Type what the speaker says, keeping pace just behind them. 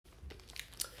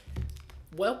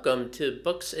Welcome to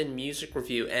Books and Music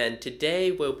Review, and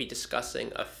today we'll be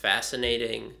discussing a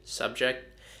fascinating subject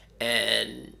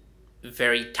and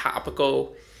very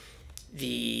topical,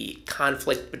 the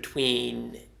conflict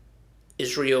between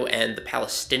Israel and the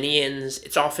Palestinians.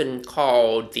 It's often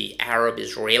called the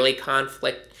Arab-Israeli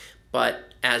conflict,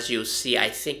 but as you'll see, I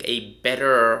think a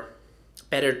better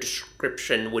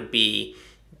description would be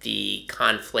the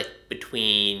conflict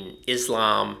between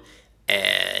Islam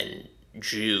and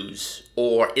Jews,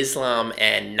 or Islam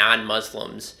and non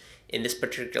Muslims, in this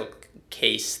particular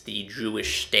case, the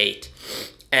Jewish state.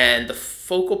 And the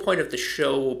focal point of the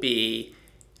show will be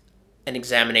an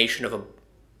examination of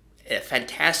a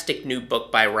fantastic new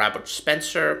book by Robert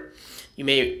Spencer. You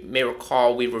may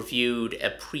recall we reviewed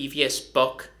a previous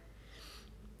book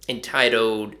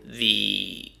entitled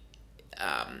The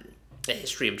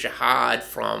History of Jihad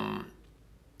from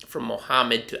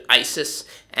Muhammad to ISIS,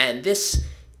 and this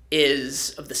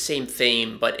is of the same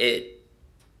theme, but it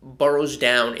burrows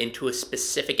down into a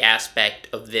specific aspect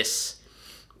of this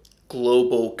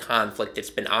global conflict that's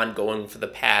been ongoing for the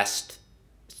past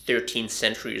 13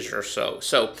 centuries or so.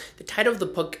 So the title of the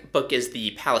book is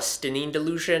The Palestinian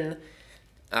Delusion,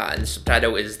 and the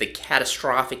subtitle is The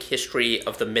Catastrophic History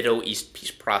of the Middle East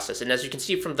Peace Process. And as you can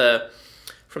see from the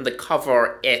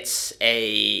cover, it's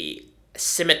a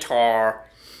scimitar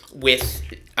with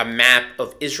a map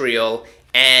of Israel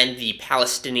and the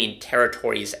Palestinian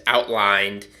territories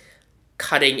outlined,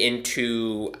 cutting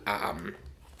into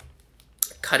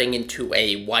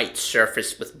a white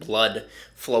surface with blood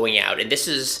flowing out. And this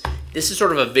is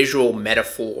sort of a visual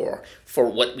metaphor for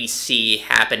what we see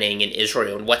happening in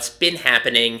Israel and what's been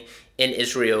happening in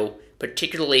Israel,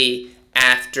 particularly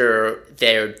after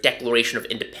their declaration of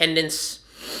independence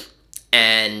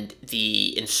and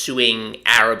the ensuing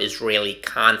Arab-Israeli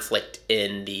conflict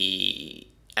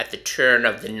at the turn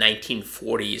of the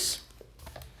 1940s.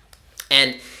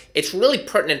 And it's really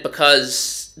pertinent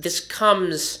because this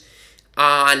comes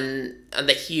on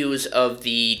the heels of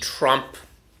the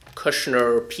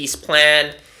Trump-Kushner peace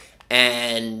plan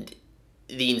and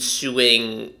the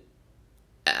ensuing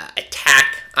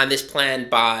attack on this plan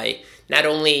by not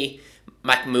only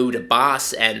Mahmoud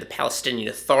Abbas and the Palestinian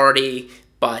Authority,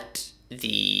 but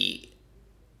the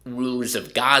rulers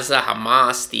of Gaza,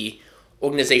 Hamas, the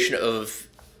Organization of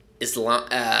Islam,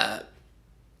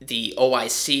 the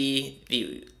OIC,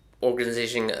 the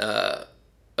Organization of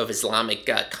Islamic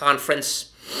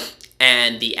Conference,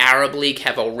 and the Arab League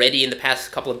have already in the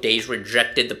past couple of days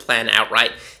rejected the plan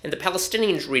outright, and the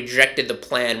Palestinians rejected the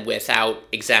plan without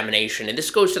examination. And this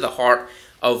goes to the heart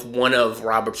of one of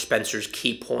Robert Spencer's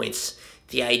key points,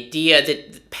 the idea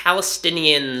that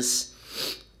Palestinians,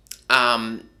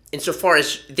 insofar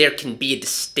as there can be a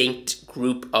distinct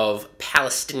group of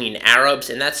Palestinian Arabs,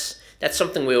 and that's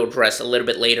something we'll address a little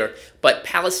bit later, but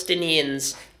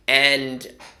Palestinians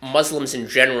and Muslims in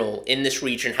general in this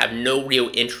region have no real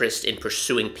interest in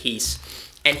pursuing peace.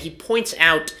 And he points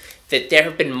out that there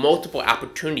have been multiple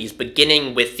opportunities,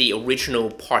 beginning with the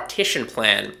original partition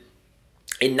plan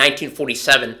in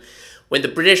 1947, when the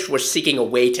British were seeking a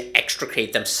way to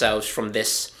extricate themselves from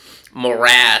this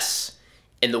morass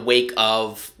in the wake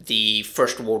of the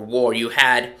First World War. You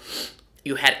had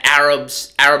Arab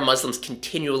Muslims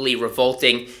continually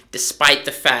revolting, despite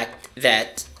the fact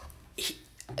that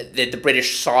the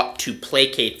British sought to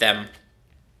placate them.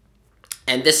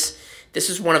 And this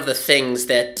is one of the things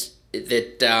that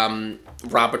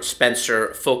Robert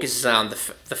Spencer focuses on, the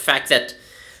fact that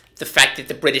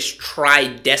the British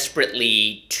tried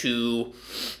desperately to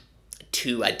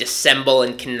dissemble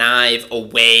and connive a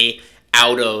way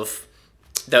out of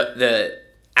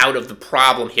the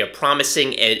problem here,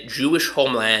 promising a Jewish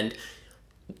homeland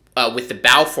with the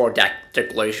Balfour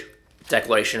Declaration.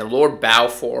 And Lord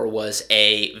Balfour was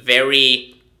a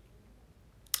very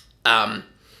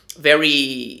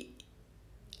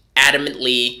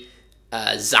adamantly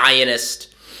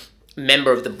Zionist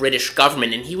member of the British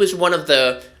government, and he was one of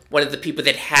the people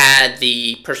that had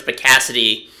the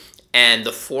perspicacity and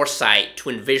the foresight to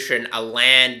envision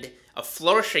a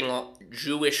flourishing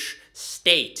Jewish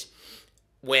state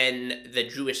when the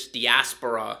Jewish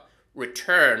diaspora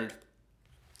returned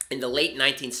in the late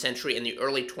 19th century and the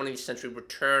early 20th century,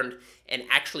 returned and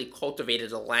actually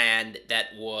cultivated a land that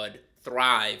would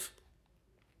thrive.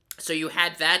 So you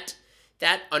had that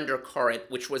undercurrent,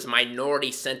 which was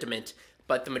minority sentiment,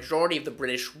 but the majority of the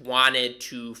British wanted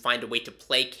to find a way to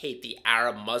placate the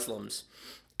Arab Muslims.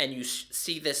 And you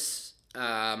see this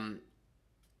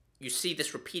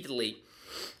repeatedly,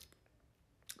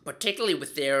 particularly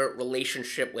with their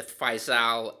relationship with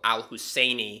Faisal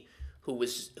al-Husseini, who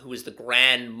was the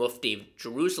Grand Mufti of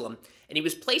Jerusalem, and he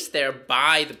was placed there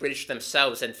by the British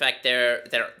themselves. In fact, their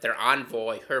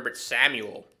envoy Herbert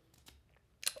Samuel,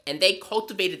 and they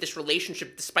cultivated this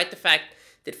relationship despite the fact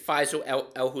that Faisal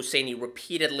al-Husseini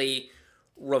repeatedly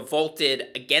revolted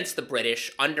against the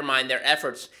British, undermined their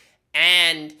efforts,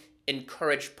 and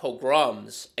encouraged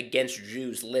pogroms against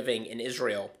Jews living in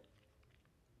Israel.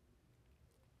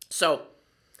 So,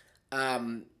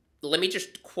 let me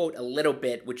just quote a little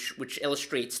bit, which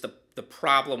illustrates the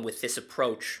problem with this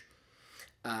approach.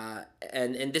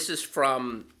 And this is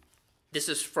from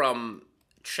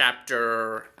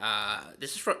chapter.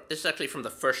 This is actually from the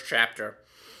first chapter,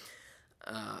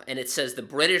 and it says the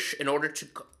British, in order to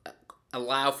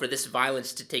allow for this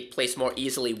violence to take place more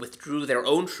easily, withdrew their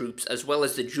own troops as well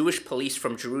as the Jewish police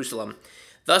from Jerusalem.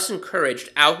 Thus encouraged,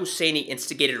 al-Husseini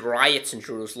instigated riots in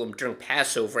Jerusalem during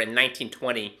Passover in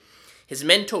 1920. His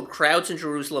men told crowds in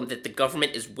Jerusalem that the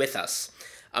government is with us.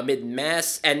 Amid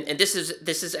mass, and this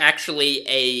was actually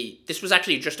a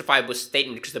justifiable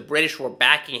statement because the British were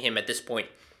backing him at this point.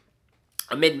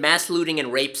 Amid mass looting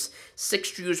and rapes,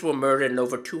 6 Jews were murdered and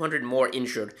over 200 more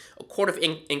injured. A court of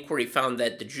inquiry found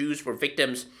that the Jews were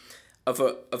victims of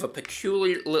a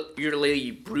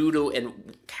peculiarly brutal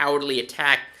and cowardly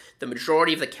attack, the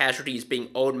majority of the casualties being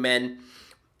old men,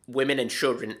 women, and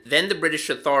children. Then the British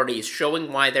authorities,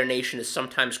 showing why their nation is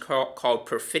sometimes called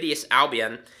perfidious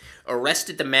Albion,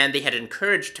 arrested the man they had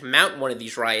encouraged to mount one of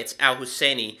these riots,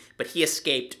 al-Husseini, but he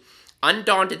escaped.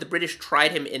 Undaunted, the British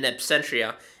tried him in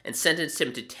absentia and sentenced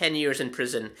him to 10 years in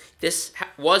prison. This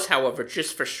was, however,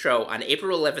 just for show. On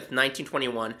April 11,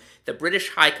 1921, the British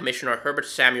High Commissioner Herbert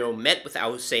Samuel met with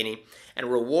al-Husseini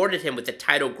and rewarded him with the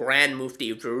title Grand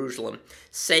Mufti of Jerusalem,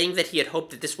 saying that he had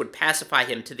hoped that this would pacify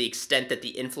him to the extent that the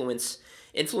influences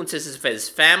of his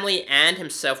family and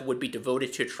himself would be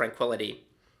devoted to tranquility.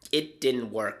 It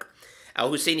didn't work.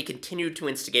 Al-Husseini continued to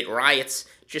instigate riots.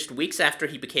 Just weeks after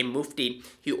he became Mufti,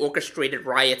 he orchestrated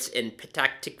riots in Petah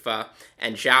Tikva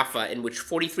and Jaffa, in which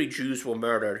 43 Jews were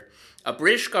murdered. A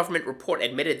British government report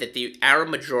admitted that the Arab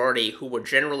majority, who were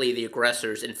generally the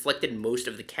aggressors, inflicted most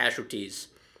of the casualties.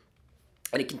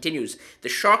 And it continues, the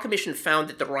Shah Commission found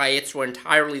that the riots were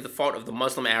entirely the fault of the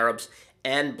Muslim Arabs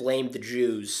and blamed the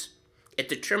Jews. It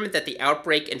determined that the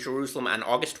outbreak in Jerusalem on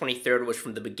August 23rd was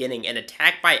from the beginning an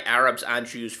attack by Arabs on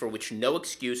Jews for which no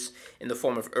excuse in the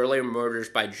form of earlier murders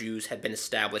by Jews had been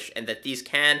established, and that these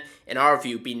can, in our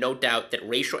view, be no doubt that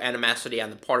racial animosity on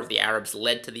the part of the Arabs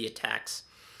led to the attacks.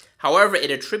 However, it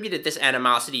attributed this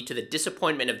animosity to the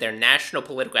disappointment of their national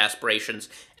political aspirations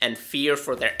and fear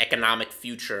for their economic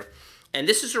future. And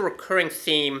this is a recurring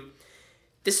theme.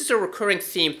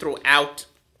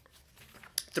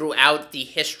 Throughout the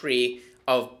history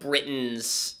of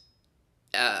Britain's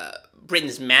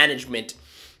management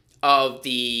of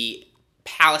the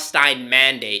Palestine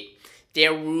Mandate,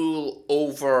 their rule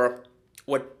over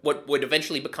what would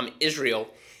eventually become Israel.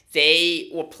 They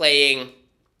were playing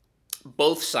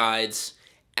both sides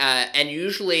and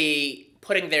usually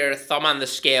putting their thumb on the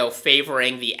scale,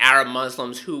 favoring the Arab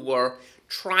Muslims who were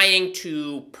trying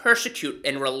to persecute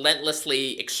and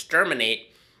relentlessly exterminate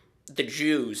the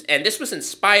Jews. And this was in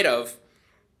spite of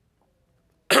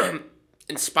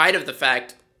the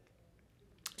fact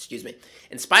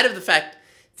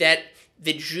that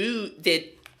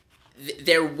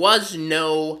there was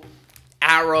no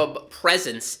Arab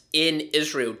presence in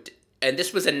Israel. And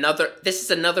this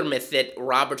is another myth that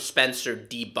Robert Spencer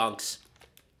debunks.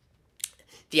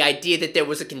 The idea that there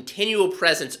was a continual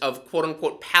presence of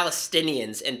quote-unquote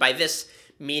Palestinians, and by this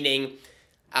meaning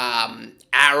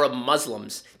Arab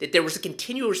Muslims, that there was a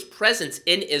continuous presence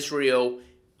in Israel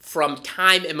from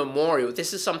time immemorial.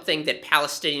 This is something that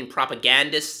Palestinian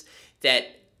propagandists,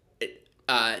 that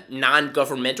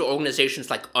non-governmental organizations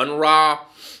like UNRWA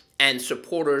and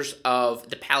supporters of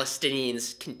the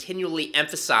Palestinians continually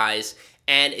emphasize,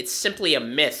 and it's simply a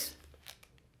myth.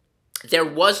 There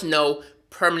was no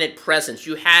permanent presence.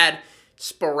 You had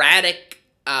sporadic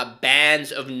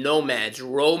bands of nomads,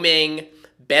 roaming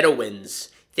Bedouins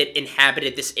that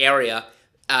inhabited this area,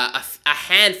 a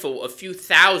handful, a few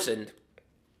thousand.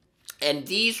 And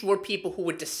these were people who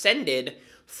were descended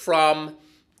from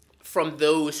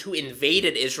those who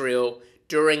invaded Israel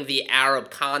during the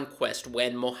Arab conquest,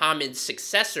 when Muhammad's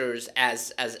successors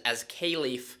as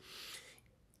caliph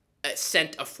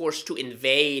sent a force to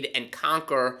invade and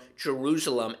conquer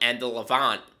Jerusalem and the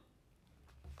Levant.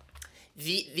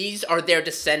 These are their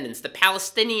descendants. The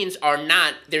Palestinians are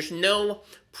not. There's no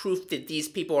proof that these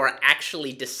people are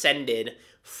actually descended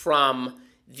from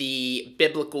the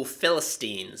biblical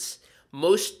Philistines.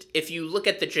 if you look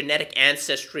at the genetic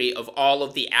ancestry of all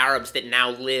of the Arabs that now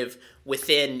live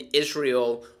within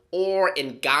Israel or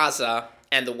in Gaza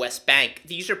and the West Bank,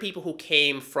 these are people who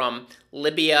came from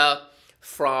Libya,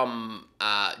 from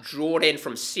Jordan,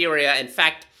 from Syria. In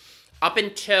fact, up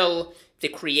until the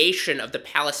creation of the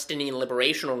Palestinian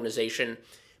Liberation Organization,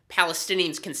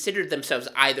 Palestinians considered themselves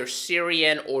either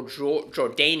Syrian or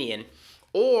Jordanian,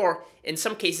 or in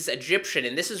some cases Egyptian,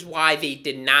 and this is why they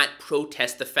did not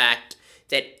protest the fact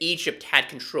that Egypt had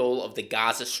control of the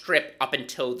Gaza Strip up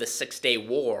until the Six-Day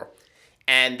War,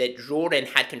 and that Jordan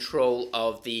had control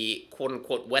of the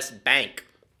quote-unquote West Bank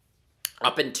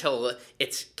up until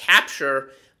its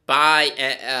capture by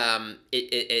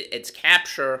its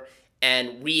capture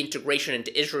and reintegration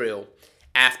into Israel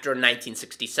after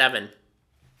 1967.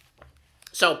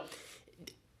 So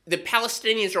the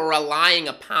Palestinians are relying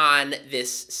upon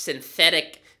this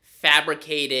synthetic,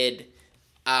 fabricated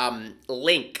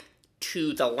link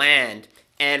to the land,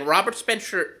 and Robert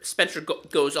Spencer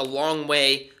goes a long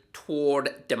way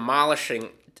toward demolishing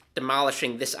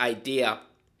this idea.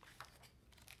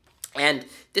 And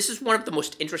this is one of the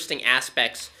most interesting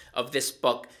aspects of this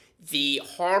book, the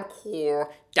hardcore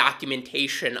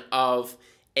documentation of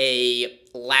a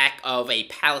lack of a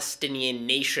Palestinian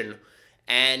nation.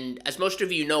 And as most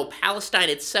of you know, Palestine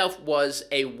itself was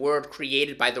a word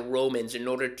created by the Romans in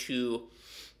order to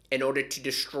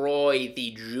destroy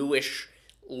the Jewish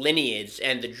lineage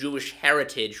and the Jewish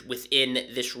heritage within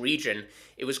this region.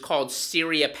 It was called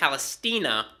Syria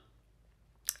Palestina,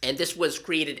 and this was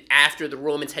created after the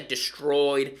Romans had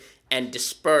destroyed and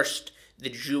dispersed the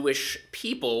Jewish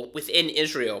people within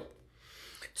Israel.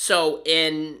 So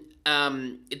in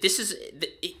the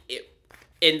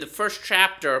first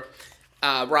chapter,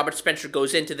 Robert Spencer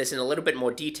goes into this in a little bit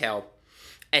more detail,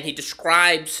 and he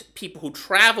describes people who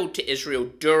traveled to Israel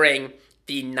during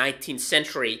the 19th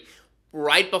century,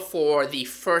 right before the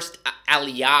first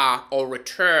aliyah, or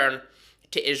return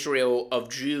to Israel, of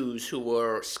Jews who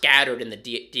were scattered in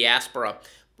the diaspora,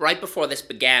 right before this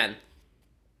began.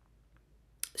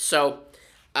 So,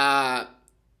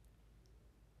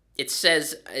 it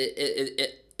says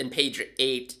in page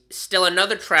 8, still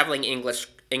another traveling English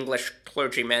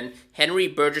clergyman, Henry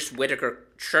Burgess Whitaker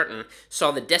Churton,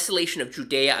 saw the desolation of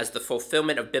Judea as the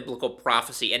fulfillment of biblical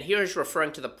prophecy. And here he's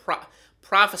referring to the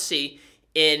prophecy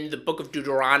in the book of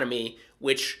Deuteronomy,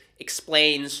 which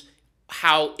explains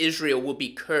how Israel will be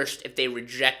cursed if they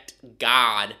reject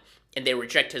God and they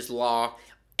reject his law,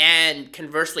 and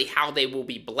conversely how they will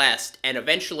be blessed and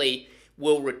eventually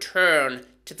will return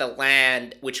to the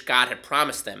land which God had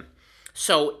promised them.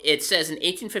 So it says in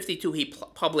 1852 he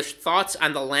published Thoughts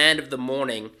on the Land of the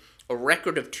Morning, a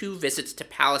record of 2 visits to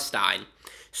Palestine.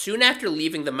 Soon after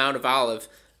leaving the Mount of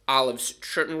Olives,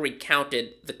 Churton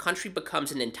recounted, the country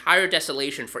becomes an entire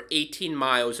desolation for 18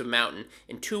 miles of mountain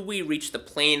until we reach the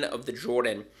plain of the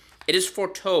Jordan. It is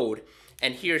foretold,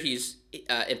 and here he's,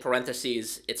 in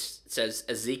parentheses, it says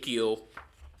Ezekiel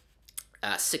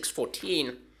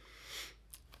 6:14,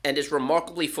 and is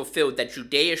remarkably fulfilled that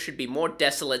Judea should be more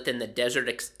desolate than the desert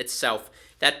itself.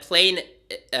 That plain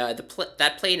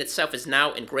itself is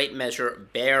now in great measure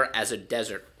bare as a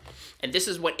desert. And this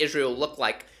is what Israel looked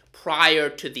like prior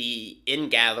to the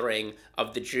ingathering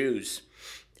of the Jews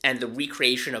and the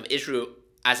recreation of Israel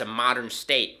as a modern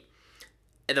state.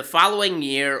 In the following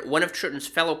year, one of Churton's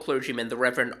fellow clergymen, the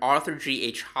Reverend Arthur G.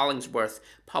 H. Hollingsworth,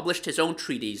 published his own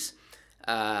treatise,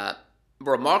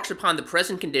 Remarks upon the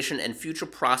Present Condition and Future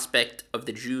Prospect of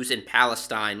the Jews in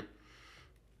Palestine.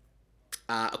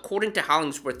 According to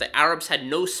Hollingsworth, the Arabs had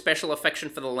no special affection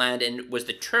for the land, and it was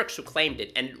the Turks who claimed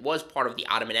it, and it was part of the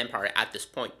Ottoman Empire at this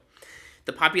point.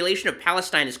 The population of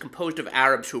Palestine is composed of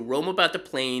Arabs who roam about the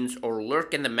plains or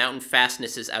lurk in the mountain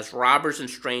fastnesses as robbers and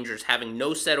strangers, having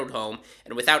no settled home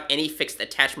and without any fixed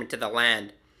attachment to the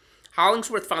land.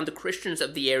 Hollingsworth found the Christians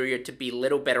of the area to be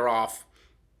little better off.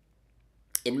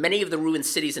 In many of the ruined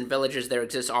cities and villages there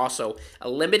exists also a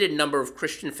limited number of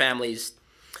Christian families,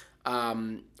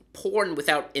 poor and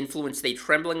without influence. They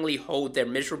tremblingly hold their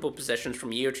miserable possessions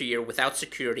from year to year without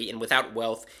security and without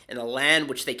wealth, in a land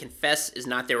which they confess is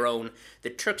not their own. The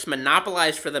Turks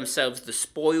monopolize for themselves the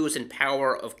spoils and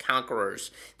power of conquerors.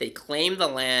 They claim the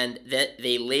land, that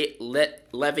they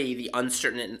levy the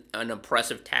uncertain and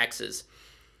oppressive taxes.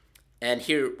 And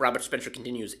here Robert Spencer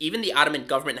continues, even the Ottoman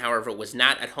government, however, was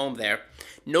not at home there.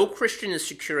 No Christian is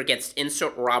secure against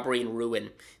insult, robbery, and ruin.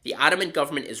 The Ottoman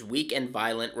government is weak and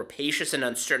violent, rapacious and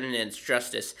uncertain in its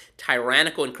justice,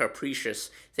 tyrannical and capricious.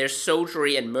 Their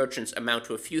soldiery and merchants amount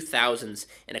to a few thousands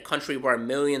in a country where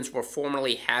millions were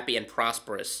formerly happy and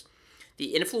prosperous.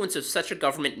 The influence of such a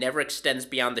government never extends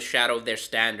beyond the shadow of their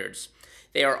standards.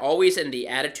 They are always in the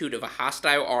attitude of a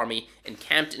hostile army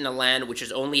encamped in a land which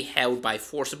is only held by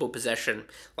forcible possession,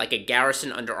 like a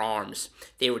garrison under arms.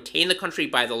 They retain the country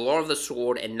by the law of the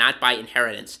sword and not by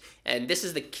inheritance. And this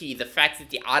is the key, the fact that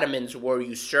the Ottomans were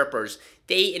usurpers.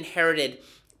 They inherited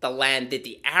the land that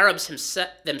the Arabs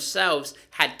themselves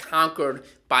had conquered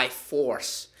by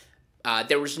force.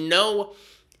 There was no,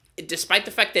 despite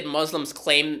the fact that Muslims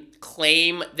claim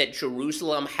that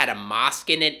Jerusalem had a mosque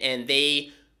in it, and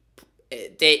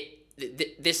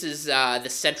this is the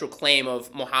central claim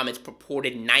of Muhammad's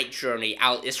purported night journey,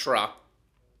 al-Isra,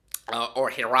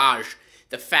 or Hiraj.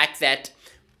 The fact that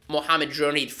Muhammad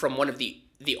journeyed from one of the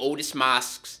oldest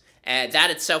mosques,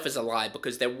 that itself is a lie,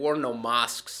 because there were no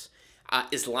mosques,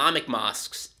 Islamic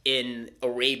mosques in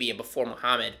Arabia before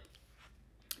Muhammad,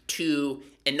 to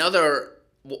another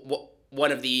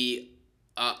one of the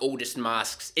oldest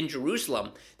mosques in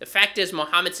Jerusalem. The fact is,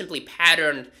 Muhammad simply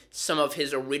patterned some of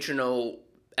his original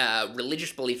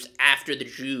religious beliefs after the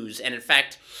Jews, and in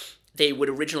fact, they would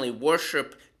originally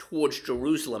worship towards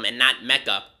Jerusalem and not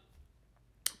Mecca.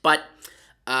 But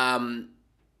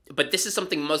this is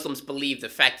something Muslims believe, the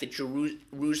fact that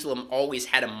Jerusalem always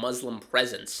had a Muslim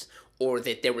presence, or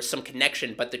that there was some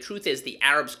connection. But the truth is, the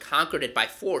Arabs conquered it by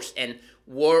force and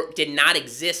did not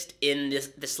exist in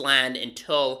this land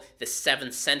until the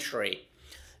 7th century.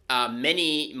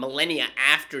 Many millennia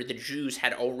after the Jews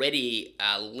had already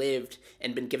lived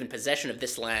and been given possession of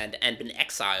this land and been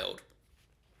exiled.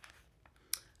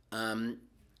 And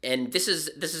this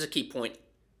is a key point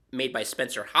made by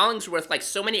Spencer. Hollingsworth, like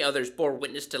so many others, bore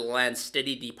witness to the land's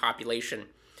steady depopulation.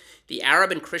 The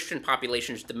Arab and Christian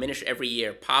populations diminish every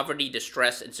year. Poverty,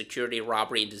 distress, insecurity,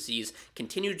 robbery, and disease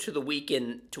continue to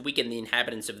weaken the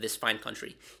inhabitants of this fine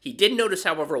country. He did notice,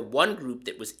 however, one group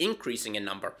that was increasing in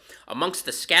number. Amongst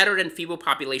the scattered and feeble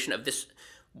population of this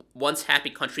once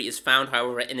happy country is found,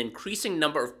 however, an increasing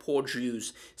number of poor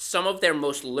Jews. Some of their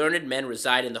most learned men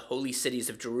reside in the holy cities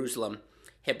of Jerusalem,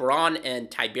 Hebron, and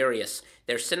Tiberias.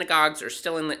 Their synagogues are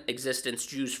still in existence.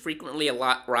 Jews frequently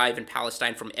arrive in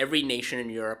Palestine from every nation in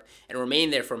Europe and remain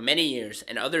there for many years,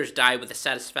 and others die with the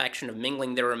satisfaction of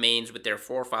mingling their remains with their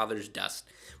forefathers' dust,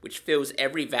 which fills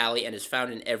every valley and is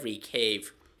found in every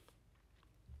cave.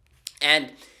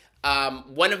 And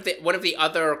one of the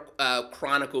other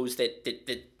chronicles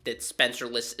that Spencer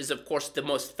lists is, of course, the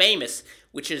most famous,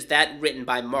 which is that written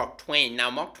by Mark Twain. Now,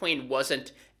 Mark Twain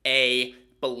wasn't a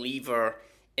believer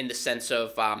in the sense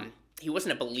of he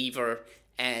wasn't a believer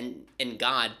in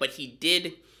God, but he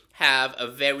did have a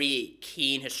very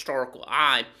keen historical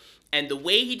eye, and the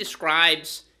way he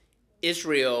describes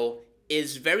Israel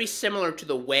is very similar to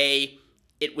the way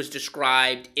it was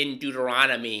described in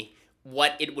Deuteronomy,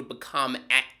 what it would become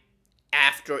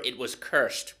after it was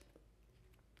cursed.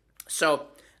 So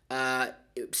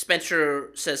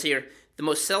Spencer says here, the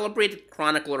most celebrated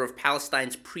chronicler of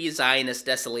Palestine's pre-Zionist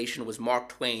desolation was Mark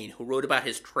Twain, who wrote about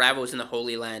his travels in the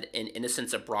Holy Land in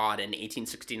Innocents Abroad in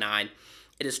 1869.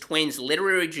 It is Twain's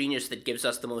literary genius that gives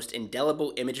us the most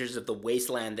indelible images of the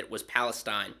wasteland that was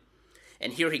Palestine.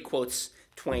 And here he quotes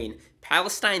Twain,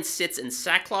 Palestine sits in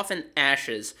sackcloth and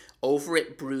ashes, over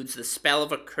it broods the spell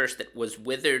of a curse that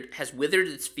has withered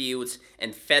its fields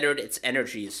and fettered its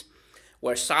energies.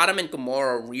 Where Sodom and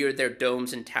Gomorrah reared their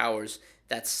domes and towers,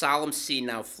 that solemn sea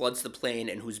now floods the plain,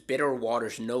 in whose bitter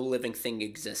waters no living thing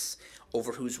exists,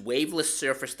 over whose waveless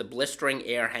surface the blistering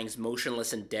air hangs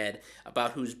motionless and dead,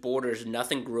 about whose borders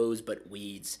nothing grows but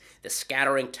weeds, the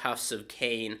scattering tufts of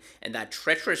cane, and that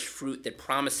treacherous fruit that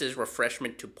promises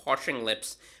refreshment to parching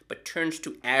lips, but turns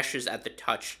to ashes at the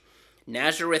touch.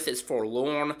 Nazareth is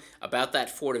forlorn about that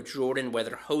ford of Jordan where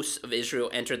the hosts of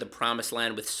Israel enter the promised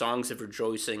land with songs of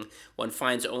rejoicing. One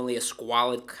finds only a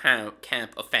squalid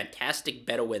camp of fantastic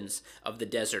Bedouins of the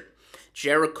desert.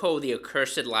 Jericho the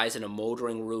accursed lies in a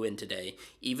moldering ruin today,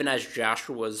 even as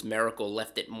Joshua's miracle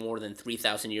left it more than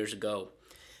 3,000 years ago.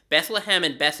 Bethlehem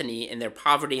and Bethany, in their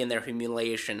poverty and their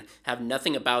humiliation, have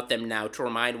nothing about them now to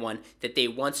remind one that they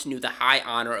once knew the high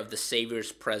honor of the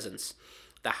Savior's presence.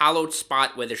 The hallowed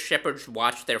spot where the shepherds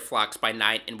watched their flocks by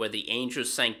night and where the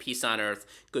angels sang peace on earth,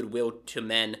 goodwill to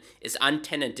men, is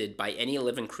untenanted by any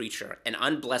living creature, and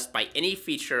unblessed by any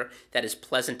feature that is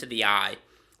pleasant to the eye.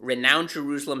 Renowned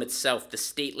Jerusalem itself, the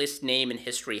stateliest name in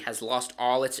history, has lost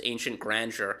all its ancient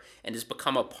grandeur and has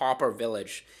become a pauper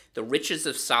village. The riches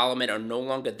of Solomon are no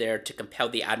longer there to compel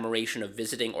the admiration of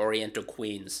visiting Oriental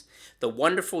queens. The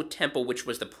wonderful temple which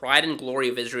was the pride and glory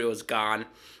of Israel is gone,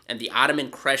 and the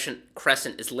Ottoman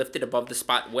crescent is lifted above the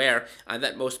spot where, on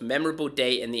that most memorable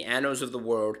day in the annals of the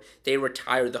world, they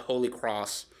retired the Holy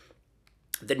Cross.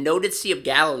 The noted Sea of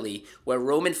Galilee, where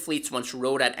Roman fleets once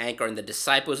rode at anchor and the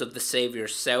disciples of the Savior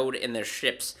sailed in their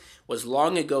ships, was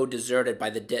long ago deserted by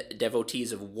the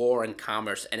devotees of war and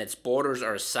commerce, and its borders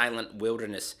are a silent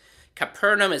wilderness.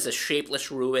 Capernaum is a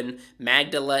shapeless ruin.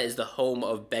 Magdala is the home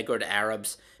of beggared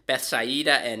Arabs.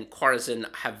 Bethsaida and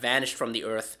Chorazin have vanished from the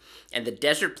earth, and the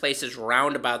desert places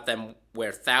round about them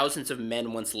where thousands of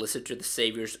men once listened to the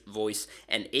Savior's voice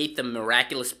and ate the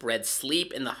miraculous bread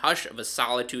sleep in the hush of a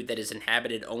solitude that is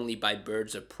inhabited only by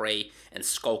birds of prey and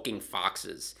skulking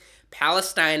foxes.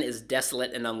 Palestine is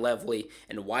desolate and unlovely,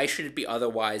 and why should it be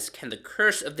otherwise? Can the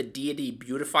curse of the deity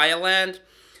beautify a land?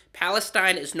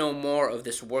 Palestine is no more of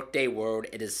this workday world.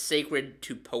 It is sacred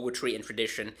to poetry and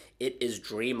tradition. It is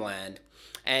dreamland.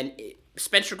 And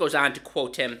Spencer goes on to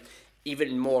quote him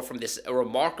even more from this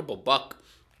remarkable book.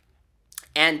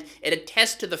 And it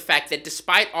attests to the fact that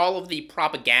despite all of the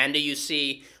propaganda you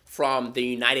see from the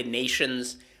United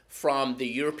Nations, from the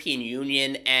European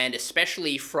Union, and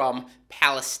especially from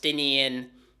Palestinian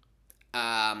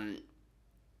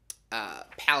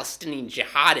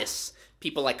jihadists,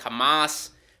 people like Hamas,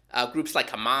 groups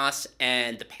like Hamas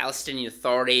and the Palestinian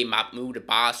Authority, Mahmoud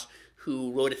Abbas,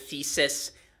 who wrote a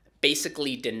thesis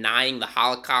basically denying the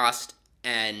Holocaust,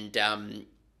 and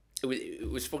it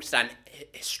was focused on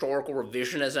historical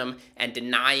revisionism and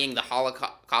denying the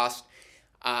Holocaust,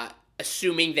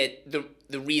 assuming that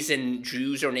the reason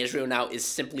Jews are in Israel now is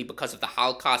simply because of the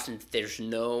Holocaust, and there's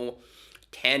no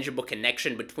tangible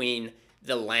connection between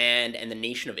the land and the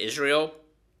nation of Israel.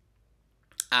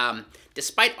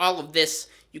 Despite all of this,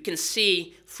 you can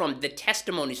see from the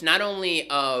testimonies not only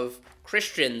of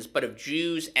Christians but of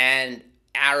Jews and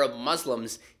Arab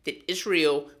Muslims that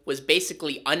Israel was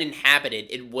basically uninhabited.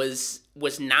 It was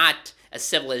not a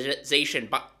civilization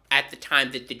but at the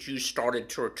time that the Jews started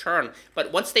to return.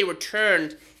 But once they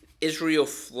returned, Israel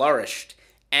flourished,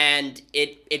 and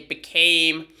it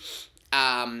became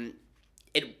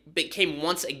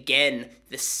once again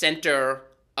the center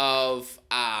of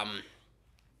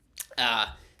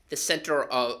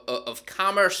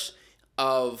commerce,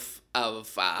 of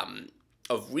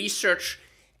research,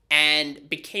 and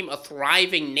became a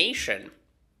thriving nation.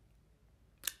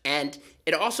 And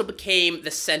it also became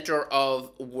the center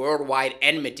of worldwide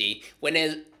enmity when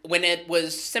it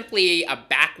was simply a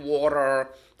backwater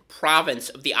province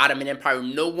of the Ottoman Empire.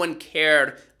 No one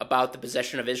cared about the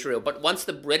possession of Israel. But once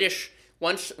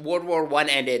World War I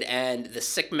ended and the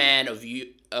sick man of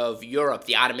Europe,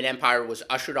 the Ottoman Empire, was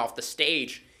ushered off the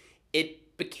stage,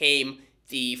 it became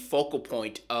the focal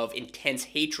point of intense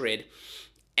hatred.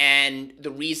 And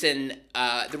the reason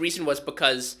was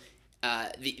because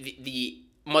the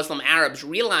Muslim Arabs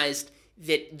realized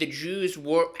that the Jews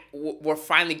were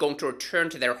finally going to return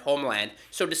to their homeland.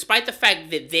 So despite the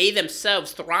fact that they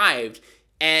themselves thrived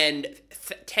and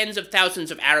tens of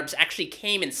thousands of Arabs actually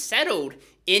came and settled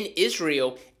in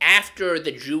Israel after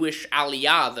the Jewish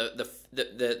Aliyah,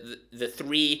 the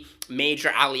three major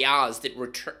Aliyahs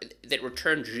that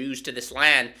returned Jews to this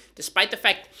land, despite the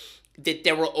fact that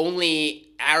there were only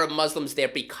Arab Muslims there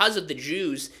because of the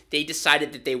Jews, they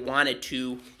decided that they wanted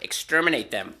to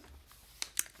exterminate them.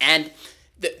 And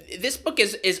this book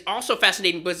is also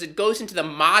fascinating because it goes into the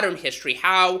modern history,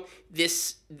 how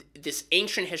this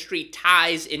ancient history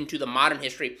ties into the modern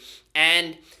history.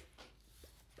 And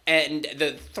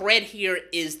the thread here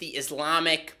is the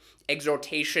Islamic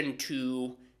exhortation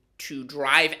to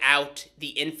drive out the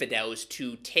infidels,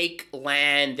 to take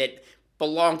land that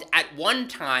belonged at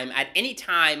any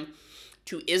time,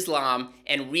 to Islam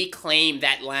and reclaim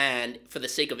that land for the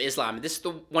sake of Islam. And this is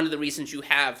one of the reasons you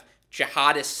have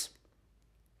jihadists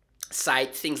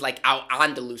cite things like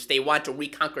Al-Andalus. They want to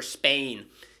reconquer Spain.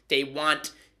 They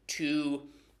want to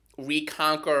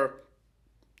reconquer.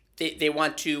 They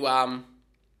want to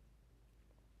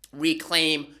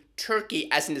reclaim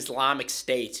Turkey as an Islamic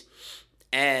state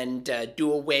and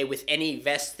do away with any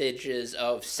vestiges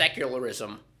of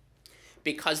secularism,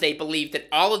 because they believe that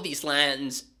all of these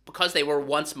lands, because they were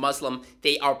once Muslim,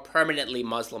 they are permanently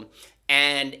Muslim.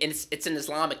 And it's an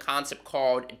Islamic concept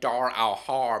called Dar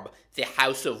al-Harb, the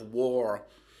House of War.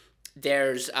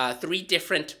 There's three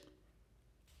different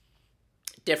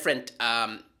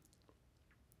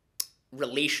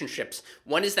relationships.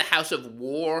 One is the House of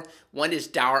War. One is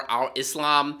Dar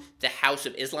al-Islam, the House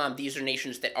of Islam. These are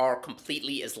nations that are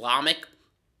completely Islamic,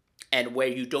 and where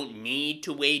you don't need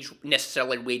to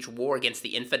necessarily wage war against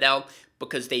the infidel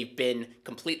because they've been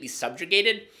completely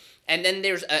subjugated. And then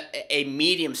there's a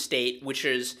medium state, which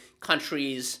is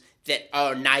countries that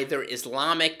are neither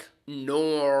Islamic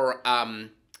nor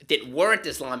that weren't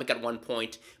Islamic at one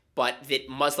point, but that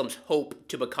Muslims hope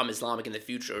to become Islamic in the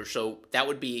future. So that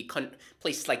would be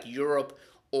places like Europe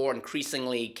or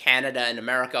increasingly Canada and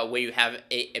America, where you have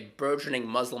a burgeoning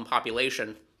Muslim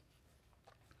population.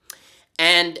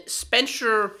 And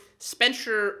Spencer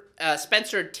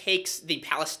takes the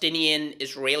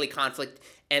Palestinian-Israeli conflict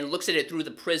and looks at it through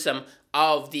the prism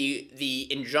of the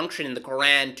injunction in the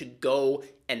Quran to go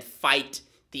and fight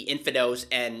the infidels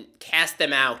and cast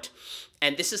them out.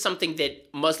 And this is something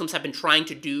that Muslims have been trying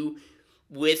to do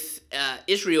with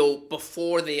Israel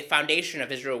before the foundation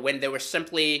of Israel, when there were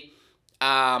simply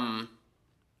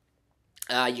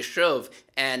yeshuv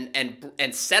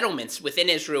and settlements within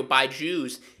Israel by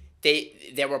Jews.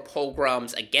 There were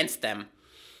pogroms against them.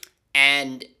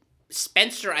 And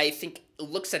Spencer, I think,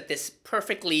 looks at this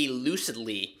perfectly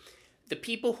lucidly. The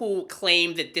people who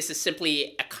claim that this is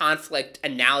simply a conflict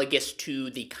analogous to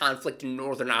the conflict in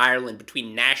Northern Ireland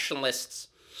between nationalists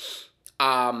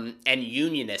and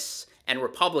unionists and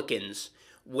Republicans,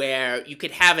 where you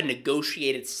could have a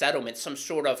negotiated settlement, some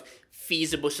sort of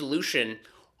feasible solution,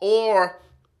 or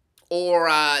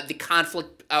the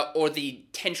conflict or the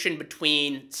tension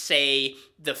between, say,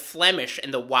 the Flemish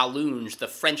and the Walloons, the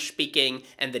French-speaking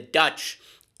and the Dutch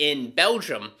in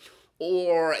Belgium,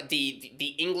 or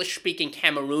the English-speaking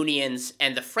Cameroonians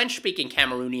and the French-speaking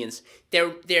Cameroonians.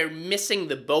 They're missing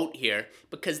the boat here,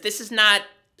 because this is not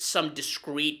some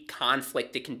discrete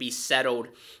conflict that can be settled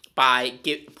by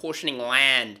portioning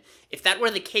land. If that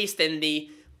were the case, then the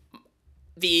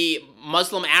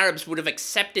Muslim Arabs would have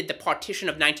accepted the partition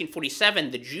of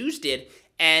 1947, the Jews did,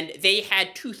 and they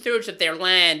had 2/3 of their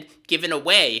land given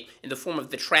away in the form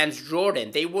of the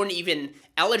Transjordan. They weren't even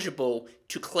eligible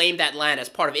to claim that land as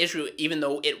part of Israel, even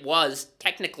though it was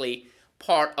technically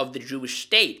part of the Jewish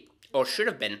state, or should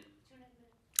have been.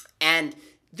 And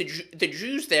the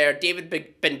Jews there, David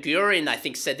Ben-Gurion, I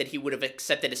think, said that he would have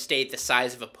accepted a state the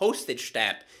size of a postage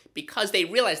stamp, because they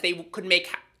realized they could make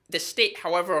the state,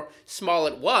 however small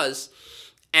it was,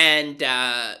 and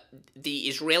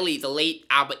the late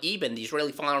Abba Eban, the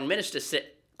Israeli foreign minister,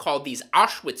 called these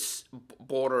Auschwitz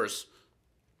borders,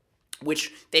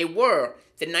 which they were.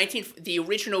 The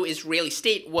original Israeli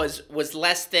state was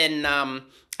less than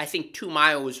I think 2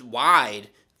 miles wide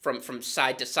from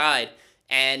side to side,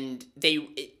 and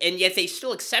yet they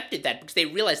still accepted that because they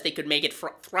realized they could make it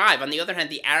thrive. On the other hand,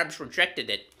 the Arabs rejected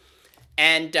it,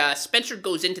 and Spencer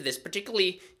goes into this,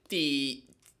 particularly the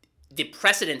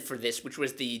precedent for this, which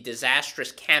was the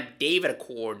disastrous Camp David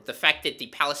Accord, the fact that the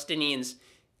Palestinians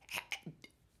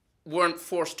weren't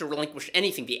forced to relinquish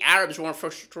anything. The Arabs weren't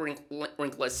forced to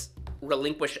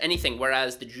relinquish anything,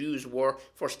 whereas the Jews were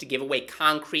forced to give away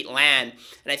concrete land.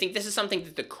 And I think this is something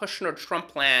that the Kushner-Trump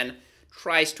plan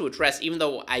tries to address, even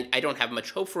though I don't have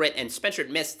much hope for it. And Spencer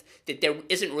admits that there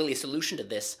isn't really a solution to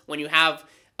this. When you have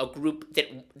a group that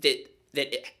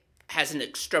has an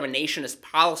exterminationist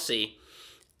policy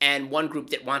and one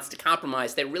group that wants to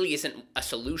compromise, there really isn't a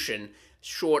solution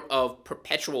short of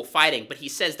perpetual fighting. But he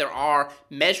says there are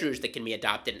measures that can be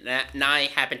adopted, and I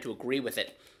happen to agree with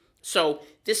it. So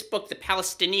this book, The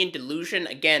Palestinian Delusion,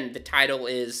 again, the title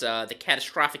is The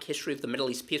Catastrophic History of the Middle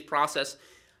East Peace Process.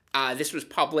 This was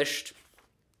published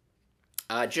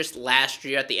just last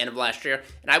year, at the end of last year,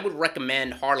 and I would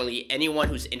recommend heartily anyone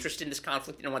who's interested in this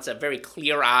conflict and wants a very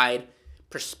clear-eyed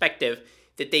perspective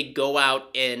that they go out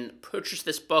and purchase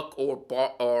this book or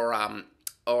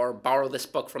borrow this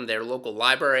book from their local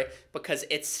library, because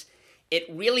it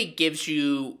really gives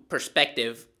you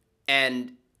perspective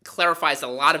and clarifies a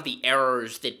lot of the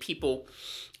errors that people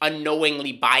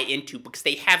unknowingly buy into because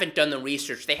they haven't done the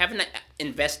research. They haven't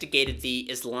investigated the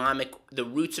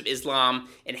roots of Islam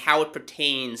and how it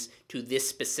pertains to this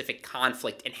specific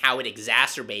conflict and how it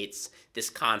exacerbates this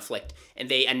conflict. And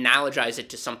they analogize it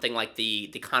to something like the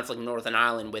conflict in Northern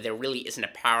Ireland, where there really isn't a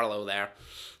parallel there.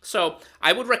 So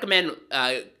I would recommend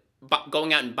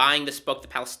going out and buying this book, The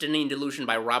Palestinian Delusion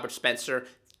by Robert Spencer,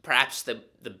 perhaps the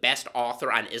best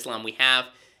author on Islam we have.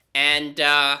 And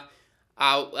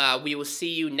we will see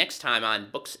you next time on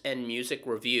Books and Music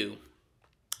Review.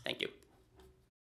 Thank you.